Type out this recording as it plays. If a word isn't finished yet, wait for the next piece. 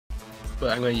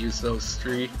but I'm going to use those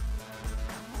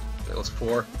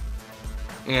four.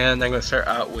 And I'm going to start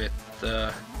out with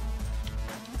the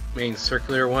main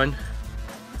circular one.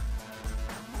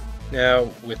 Now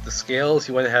with the scales,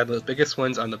 you want to have the biggest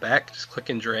ones on the back. Just click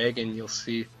and drag and you'll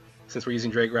see, since we're using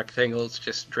drag rectangle, it's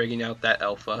just dragging out that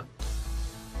alpha.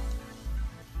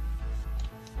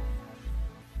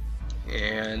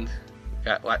 And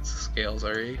got lots of scales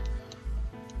already.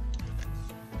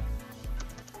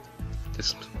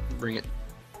 Just bring it.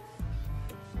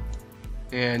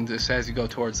 And just as you go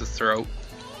towards the throat,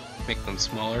 make them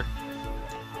smaller.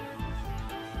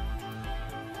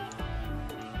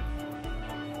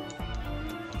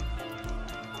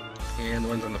 And the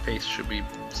ones on the face should be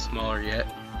smaller yet.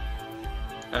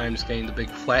 I'm just getting the big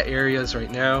flat areas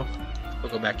right now.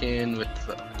 We'll go back in with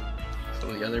some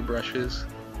of the other brushes.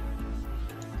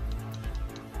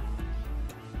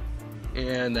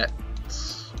 And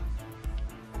that's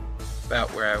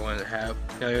about where I want to have.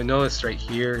 Now you'll notice right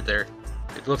here,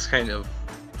 it looks kind of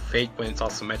fake when it's all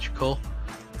symmetrical.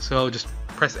 So just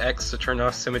press X to turn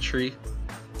off symmetry,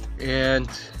 and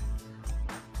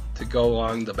to go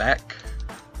along the back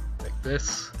like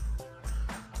this.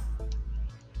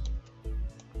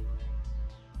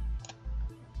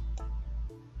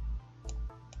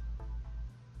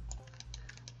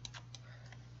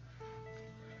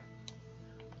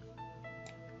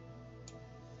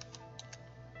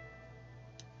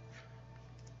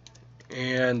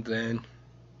 And then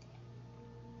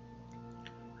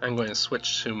I'm going to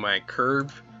switch to my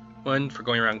curve one for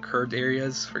going around curved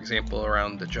areas, for example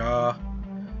around the jaw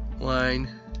line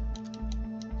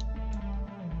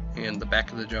and the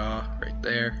back of the jaw right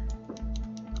there.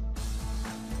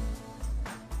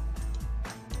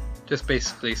 Just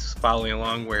basically following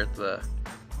along where the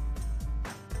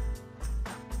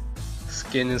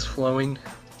skin is flowing.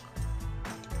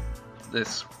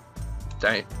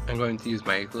 I'm going to use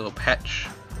my little patch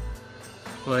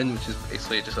one, which is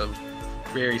basically just a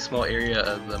very small area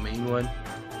of the main one,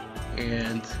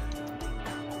 and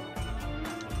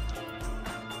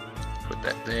put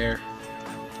that there.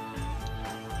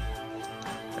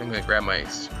 I'm going to grab my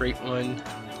straight one,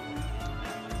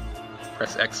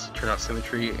 press X to turn off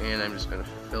symmetry, and I'm just going to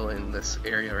fill in this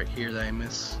area right here that I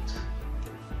missed.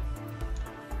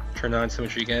 Turn on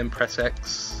symmetry again, press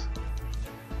X.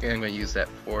 And I'm going to use that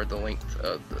for the length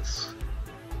of this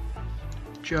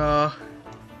jaw.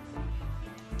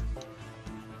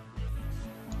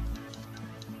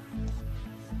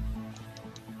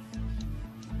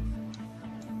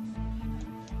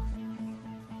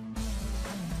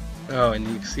 Oh, and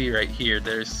you can see right here,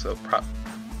 there's a problem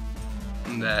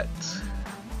that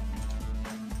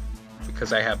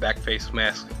because I have back face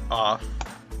mask off,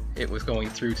 it was going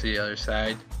through to the other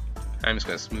side. I'm just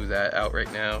going to smooth that out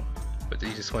right now. But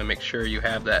you just want to make sure you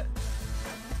have that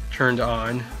turned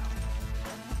on,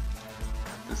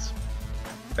 this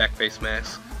back face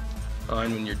mask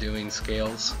on when you're doing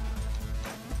scales.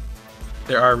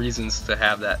 There are reasons to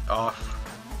have that off,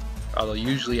 although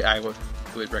usually I would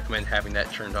recommend having that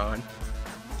turned on.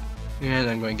 And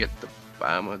I'm going to get the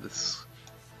bottom of this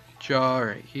jaw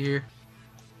right here.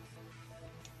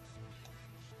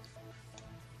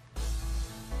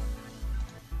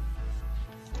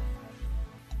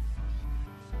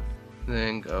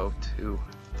 Then go to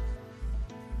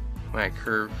my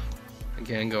curve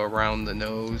again, go around the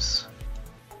nose,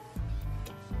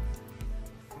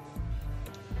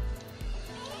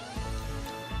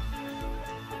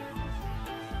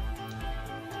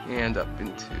 and up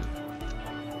into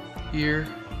here.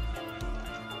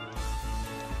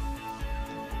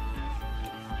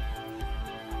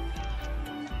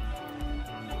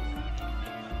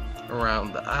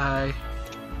 Around the eye.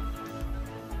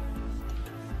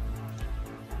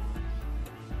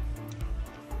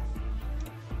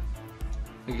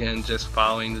 Again, just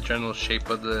following the general shape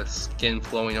of the skin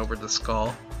flowing over the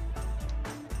skull.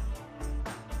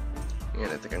 And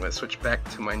I think I'm going to switch back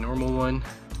to my normal one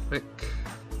quick.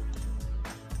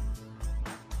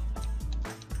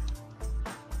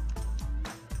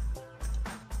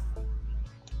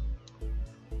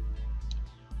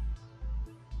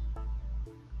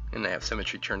 And I have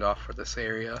symmetry turned off for this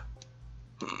area.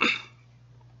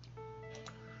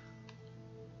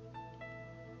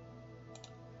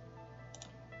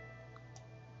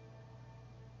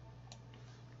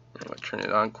 I'm going to turn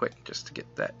it on quick just to get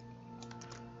that.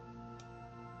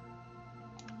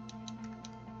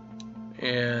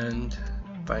 And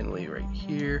finally right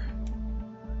here.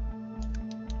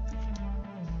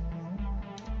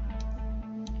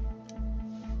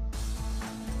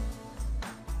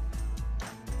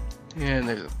 And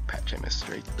there's a patch I missed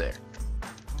right there.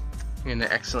 And I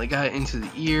accidentally got it into the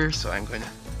ear, so I'm going to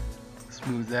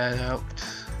Smooth that out.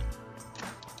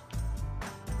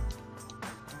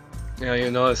 Now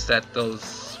you'll notice that those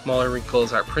smaller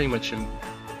wrinkles are pretty much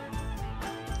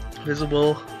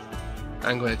invisible.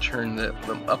 I'm going to turn them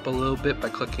up a little bit by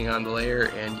clicking on the layer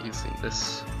and using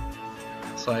this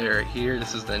slider right here.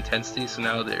 This is the intensity, so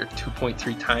now they're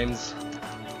 2.3 times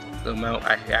the amount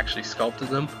I actually sculpted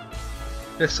them,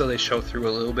 just so they show through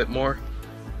a little bit more.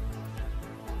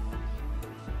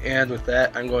 And with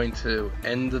that, I'm going to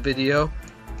end the video,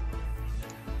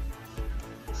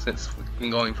 since we've been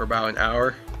going for about an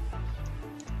hour.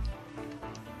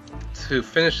 To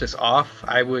finish this off,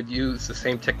 I would use the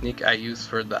same technique I used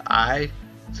for the eye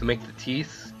to make the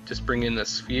teeth. Just bring in the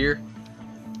sphere,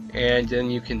 and then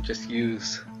you can just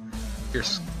use your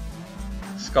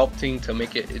sculpting to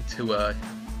make it into a,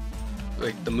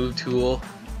 like the move tool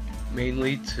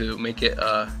mainly, to make it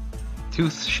a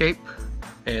tooth shape,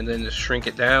 and then just shrink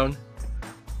it down,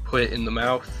 put it in the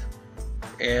mouth,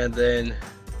 and then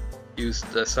use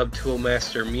the subtool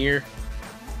master mirror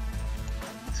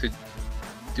to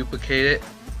duplicate it,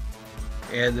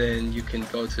 and then you can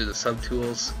go to the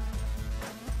subtools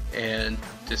and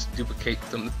just duplicate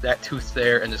that tooth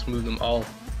there, and just move them all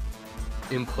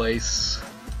in place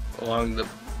along the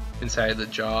inside of the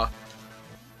jaw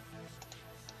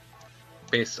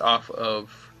based off of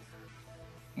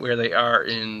where they are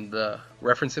in the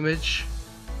reference image.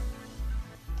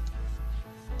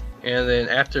 And then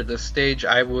after this stage,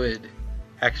 I would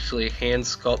actually hand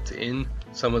sculpt in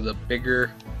some of the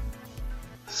bigger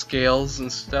scales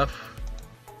and stuff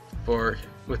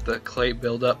with the clay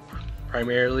buildup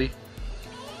primarily.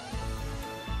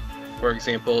 For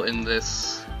example, in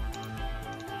this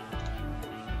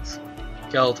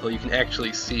skeletal, you can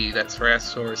actually see that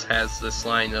Ceratosaurus has this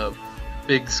line of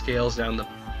big scales down the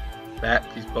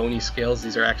back, these bony scales.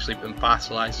 These are actually been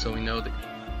fossilized, so we know they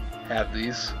have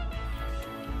these.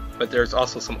 But there's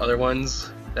also some other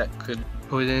ones that could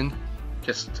put in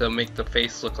just to make the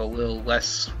face look a little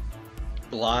less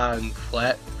blah and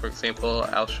flat. For example,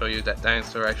 I'll show you that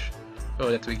dinosaur I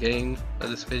showed at the beginning of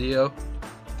this video,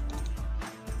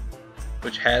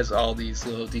 which has all these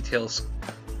little details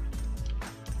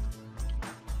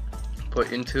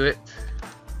put into it.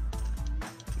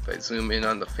 If I zoom in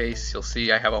on the face, you'll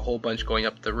see I have a whole bunch going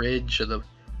up the ridge of the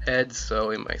head.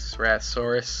 So in my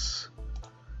Ceratosaurus,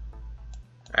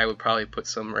 I would probably put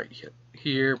some right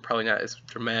here, probably not as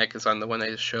dramatic as on the one I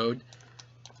just showed.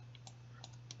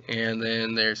 And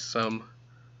then there's some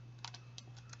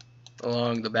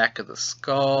along the back of the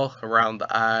skull, around the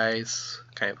eyes,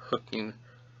 kind of hooking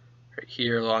right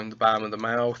here along the bottom of the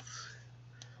mouth.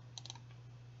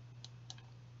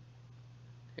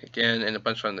 Again, and a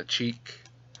bunch on the cheek.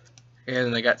 And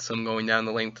then I got some going down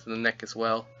the length of the neck as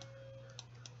well.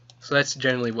 So that's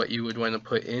generally what you would want to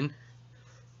put in.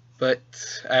 But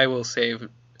I will save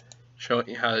showing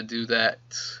you how to do that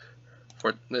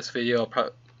for this video. I'll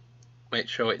probably might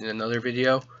show it in another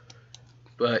video.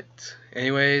 But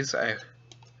anyways,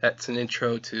 that's an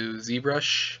intro to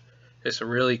ZBrush. It's a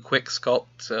really quick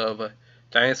sculpt of a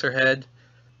dinosaur head,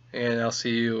 and I'll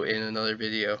see you in another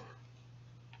video.